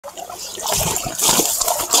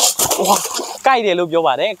哇，盖的路标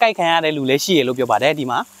吧的，盖看下的路来西的路标吧的地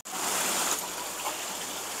嘛。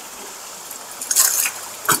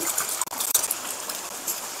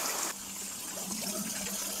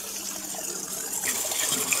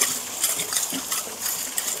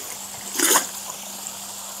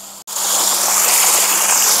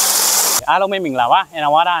အားလုံးမင်္ဂလာပါအဲ့ဒါ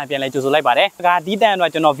ဝါဒပြန်လဲကြိုဆိုလိုက်ပါတယ်ဒါကဒီတန်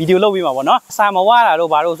တော့ကျွန်တော်ဗီဒီယိုလုပ်ပြီးမှာပေါ့နော်စာမဝါတာတို့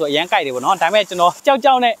ဘာလို့ဆိုအရန်ကြိုက်တယ်ပေါ့နော်ဒါပေမဲ့ကျွန်တော်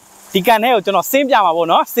ကြောက်နဲ့ဒီကန်ထဲကိုကျွန်တော်ဆင်းပြမှာပေါ့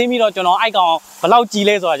နော်ဆင်းပြီးတော့ကျွန်တော်အိုက်ကောင်ဘလောက်ကြီး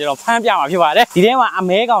လဲဆိုတာကျွန်တော်ဖမ်းပြမှာဖြစ်ပါတယ်ဒီထဲမှာအ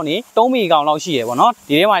မဲကောင်နေ3မီကောင်လောက်ရှိတယ်ပေါ့နော်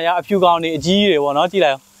ဒီထဲမှာကျအဖြူကောင်နေအကြီးတွေပေါ့နော်ကြည့်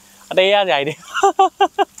လိုက်အသေးရကြိုက်တယ်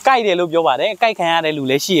ကြိုက်တယ်လို့ပြောပါတယ်ကြိုက်ခံရတဲ့လူ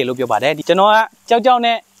လည်းရှိတယ်လို့ပြောပါတယ်ကျွန်တော်ကကြောက်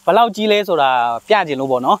နဲ့ဘလောက်ကြီးလဲဆိုတာပြကျင်လို့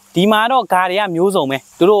ပေါ့နော်ဒီမှာတော့ဂါတွေကမျိုးစုံပဲ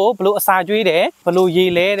သူတို့ဘလို့အစာကျွေးတယ်ဘလို့ရေ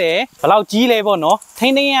လဲတယ်ဘလောက်ကြီးလဲပေါ့နော်ထိ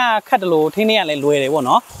န်းသိမ်းရခတ်တယ်လို့ထိန်းသိမ်းရလဲလွယ်တယ်ပေါ့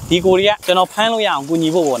နော်ဒီကိုတွေကကျွန်တော်ဖမ်းလို့ရအောင်ကူညီ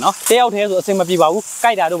ဖို့ပေါ့နော်တယောက်တည်းဆိုအဆင်မပြေပါဘူး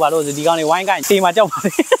ကြိုက်တာတို့ဘာလို့ဆိုဒီကောင်တွေဝိုင်းကြိုက်တေးမှာကြောက်ပါတ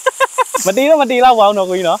ယ်မတေးတော့မတေးတော့ပါဘူးနော်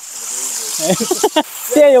ကိုကြီးနော်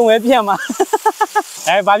ပြည့်ရုံပဲပြတ်မှာ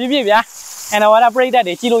ဘာဖြစ်ဖြစ်ဗျာအဲ့တော့ဝါဒပရိသတ်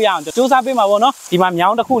တွေကြည့်လို့ရအောင်စူးစမ်းပေးမှာပေါ့နော်ဒီမှာမြော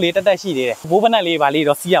င်းတစ်ခုလေးတက်ရှိသေးတယ်ဘိုးဘနက်လေးပါလေး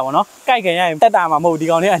တော့စီးရပါတော့ကြိုက်ခင်ရရင်တက်တာမှာမဟုတ်ဒီ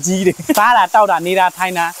ကောင်လေးအကြီးတယ်စားတာတောက်တာနေတာထို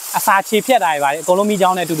င်တာအစာခြေဖြတ်တာတွေပါလေအကုန်လုံးမိချော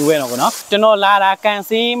င်းနဲ့အတူတူပဲတော့ပေါ့နော်ကျွန်တော်လာတာကန်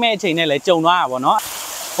ဆေးမဲ့အချိန်နဲ့လည်းကြုံသွားတာပေါ့နော်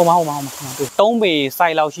ဟိုမှာ3ပေစို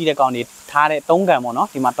က်လောက်ရှိတဲ့ကောင်တွေထားတဲ့3ကန်ပေါ့နော်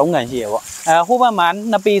ဒီမှာ3ကန်ရှိရပေါ့ဟိုဘက်မှာ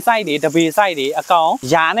2ပေစိုက်တွေ1ပေစိုက်တွေအကောင်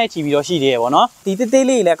ယာနဲ့ချီပြီးတော့ရှိတယ်ပေါ့နော်ဒီတေးသေး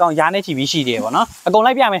လေးလည်းအကောင်ယာနဲ့ချီပြီးရှိတယ်ပေါ့နော်အကုန်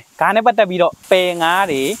လိုက်ပြမယ်ဂါနဲ့ပတ်သက်ပြီးတော့ပယ်ငါး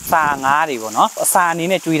တွေစာငါးတွေပေါ့နော်အစာအနေ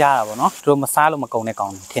နဲ့ကျွေးထားတာပေါ့နော်တို့မစားလို့မကုန်တဲ့ကော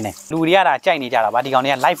င်ထင်တယ်လူတွေကဒါကြိုက်နေကြတာပါဒီကောင်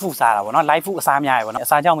တွေက live food စားတာပေါ့နော် live food အစားများရပေါ့နော်အ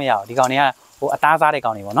စားကြောင့်မရဘူးဒီကောင်တွေကဟိုအသားစားတဲ့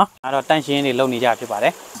ကောင်တွေပေါ့နော်အဲ့တော့တန့်ရှင်းတွေလုံနေကြဖြစ်ပါတ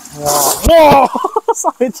ယ်ဝေါ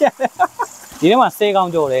ဆောက်ချက်ဒီထဲမှာစေးကော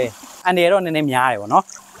င်းကြော်တယ်အန်တယ်တော့နည်းနည်းများတယ်ပေါ့နော်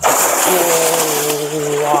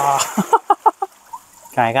ဝါ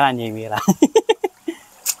ခိုင်ကလာညင်ပြီလား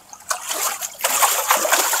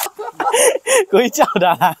ကိုကြောက်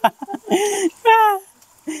တာ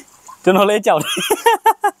ကျွန်တော်လည်းကြောက်တယ်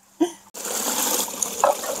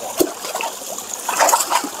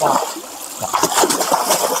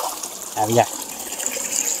အဲ့ဒီ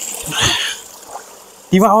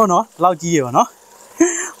ဒီမှာဟောနော်လောက်ကြီးရပါနော်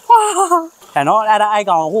အဲ့တော့အဲ့ဒါအိုက်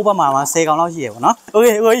ကောင်ဟိုဘက်မှာ10ကောင်လောက်ရှိရပါနော်โอเค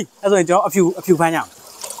ကိုကြီးအဲ့ဆိုရင်ကျွန်တော်အဖြူဖမ်းကြအောင်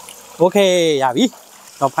โอเคရပြီ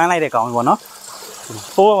တော့ဖမ်းလိုက်တဲ့ကောင်ပေါ့နော်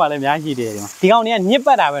ဟိုဘက်မှာလည်းအများကြီးရှိတယ်ဒီကောင်တွေကညစ်ပ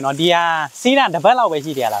တ်တာပဲနော်ဒီဟာစီးတာတစ်ပတ်လောက်ပဲ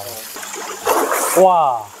ရှိတယ်လားပဲဝါ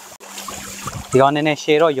ဒီကောင်နည်းနည်းရှ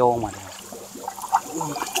ယ်တော့ရုံးအောင်ပါ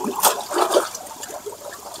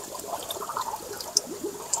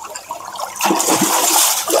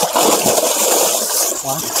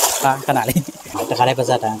ဝါခဏလေးတခါလေးပါ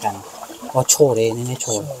စတန်ကန်ဟောချိုးတယ်နည်းနည်း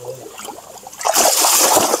ချိုး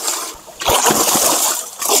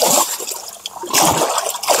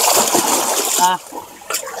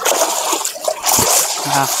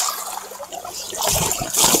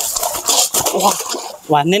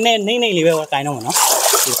ဝါနည်းနည်းနေလေးပဲကိုင်းတော့မှာနော်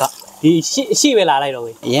ဒီရှိပဲလာလိုက်တော့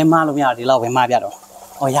ပဲရဲမလို့မရဒီလောက်ပဲမပြတော့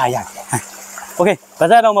ဟောရโอเคပါ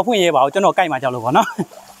စတော့မဖွင့်ရဲပါဘူးကျွန်တော်ကြိုက်မှကြောက်လို့ပေါ့နော်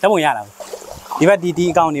ဓာတ်ပုံရတာဒီဘက်ဒီ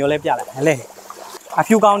အကောင်တွေကိုလည်းပြလိုက်ဟဲ့လေအ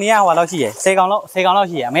ဖြူကောင်တွေကဟိုလောက်ရှိရယ်10ကောင်လောက်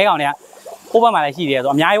ရှိရယ်အမဲကောင်တွေကဟိုဘက်မှာလည်းရှိတယ်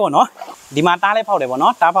ဆိုအများကြီးပေါ့နော်ဒီမှာတားလေးဖောက်တယ်ပေါ့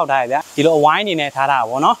နော်တားဖောက်ထားရဗျာဒီလိုအဝိုင်းနေနဲ့ထားတာ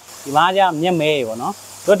ပေါ့နော်ဒီမှာကျမျက်မဲပေါ့နော်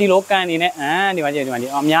တို့ဒီလိုကန်နေနဲ့ဒီမှာကျဒီ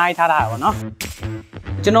အများကြီးထားတာပေါ့နော်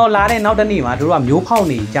ကျွန်တော်လာတဲ့နောက်တစ်နေ့မှာတို့ကမျိုးဖောက်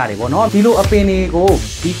နေကြတယ်ပေါ့နော်ဒီလိုအပင်တွေကို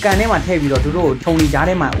ဒီကန်ထဲမှာထည့်ပြီးတော့တို့ထုံနေကြ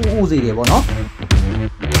တဲ့မှာဥစေတယ်ပေါ့နော်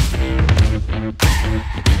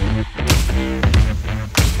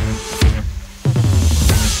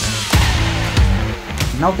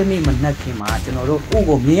နောက်တစ်နေ့မနှက်ခင်မှာကျွန်တော်တို့ဥ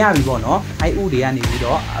ကိုမြင်ရပြီပေါ့နော်အဲ့ဥတွေကနေပြီး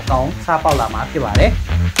တော့အကောင်စားပေါက်လာမှာဖြစ်ပါတယ်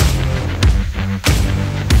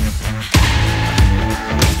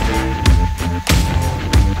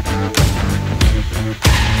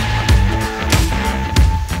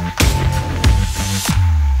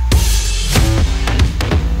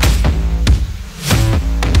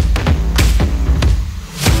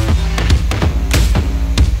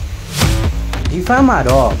ဒီဖမ်းမှာ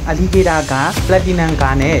တော့ alligator က platinum က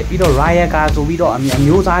နဲ့ပြီးတော့ royal ကဆိုပြီးတော့အ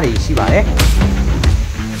မျိုးအစားတွေရှိပါတယ်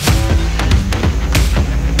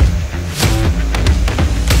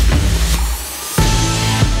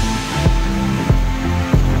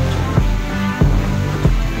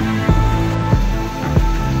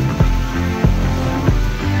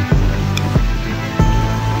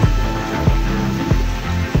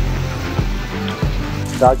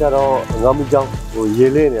ဒါကြတော့ငါမူကြောင်းဟိုရေ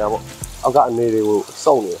လေးနေတာပေါ့အောက်ကအအနေတွေကို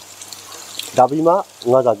စုံနေတယ်ဒါပြီးမှ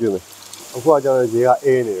ငါးစာကျွေးမယ်အခုကကျတော့ရေက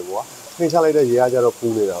အေးနေတယ်ကွာနှိမ့်ချလိုက်တဲ့ရေကကျတော့ပူ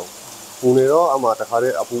နေတာပေါ့ ပူနေတော့အမှတခါတ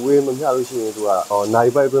ည်းအပူဝေးမမျှလို့ရှိရင်သူကနို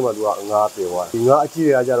င်ပိုက်အတွင်းမှာသူကငါးပင်သွားဒီငါးအကြီး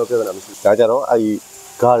တွေကကြတော့ပြဿနာမရှိဒါကြတော့အဲ့ဒီ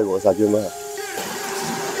ကားတွေကိုအစာကျွေးမှ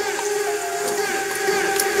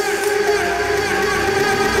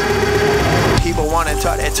People wanna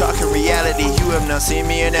talk that talk in reality. You have not seen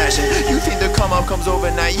me in action. You think the come up comes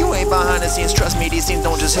overnight. You ain't behind the scenes. Trust me, these things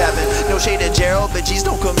don't just happen. No shade to Gerald, but G's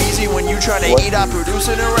don't come easy when you try to eat out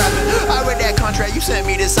producing and rapping. I read that contract you sent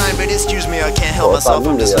me to sign, but excuse me, I can't help myself.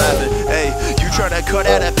 I'm just laughing. Hey, you try to cut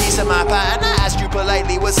out a piece of my pie, and I asked you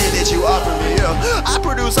politely, what's it that you offer me? Yeah, I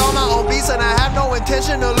produce all my own beats, and I have no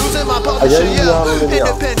intention of losing my publisher. Yeah,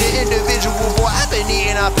 independent individual, boy, I've been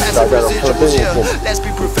eating off passive residuals. Yeah, let's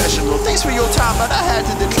be professional. Thanks for your time, but I had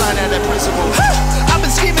to decline at that principle. I've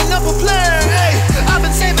been scheming up a plan, hey. I've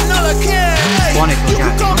been saving all I can, hey. You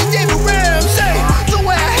can call me David Rams, hey. The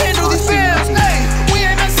way I handle these fans, hey. We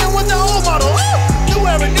ain't messing with the old model. New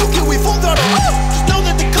era, new kid, we full throttle. Just know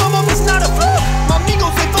that the come up is not a fluke. My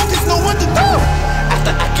amigos, they focus, know what to do.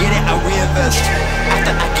 After I get it, I reinvest.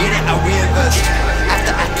 After I get it, I reinvest.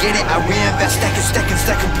 After I get it, I reinvest.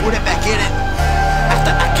 Stack and put it back in it.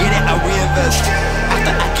 After I get it, I reinvest.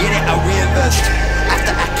 After I get it, I reinvest.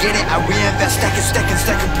 After I get it, I reinvest.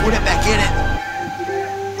 Stack and put it back in it.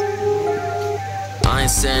 I ain't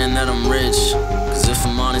saying that I'm rich, cause if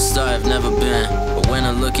I'm honest, I've never been. But when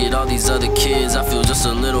I look at all these other kids, I feel just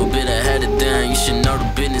a little bit ahead of them. You should know the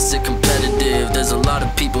business is competitive. There's a lot of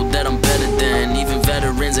people that I'm better than. Even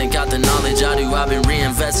veterans ain't got the knowledge I do. I've been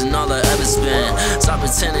reinvesting all I ever spent. Stop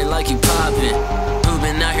pretending like you poppin'. Who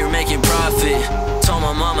been out here making profit? Told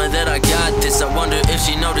my mama that I got this. I wonder if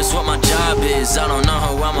she noticed what my job is. I don't know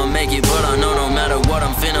how I'ma make it, but I know no matter what,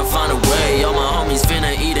 I'm finna find a way. All my homies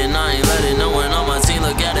finna eat and I ain't letting no one on my team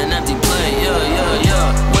look at an empty plate.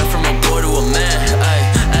 Yeah. Went from a boy to a man, ayy.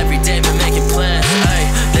 Every day been making plans, ayy.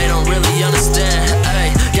 They don't really understand,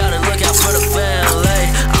 ayy. Gotta look out for the family.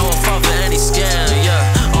 I won't fall for any scam,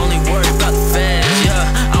 yeah. Only worry about the fans,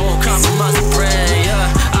 yeah. I won't compromise the brand,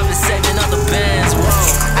 yeah. I've been saving up the bands, whoa.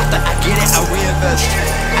 After I get it, I reinvest.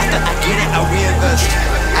 After I get it, I reinvest.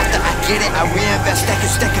 After I get it, I reinvest.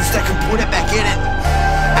 Stack and put it back in it.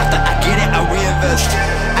 After I get it, I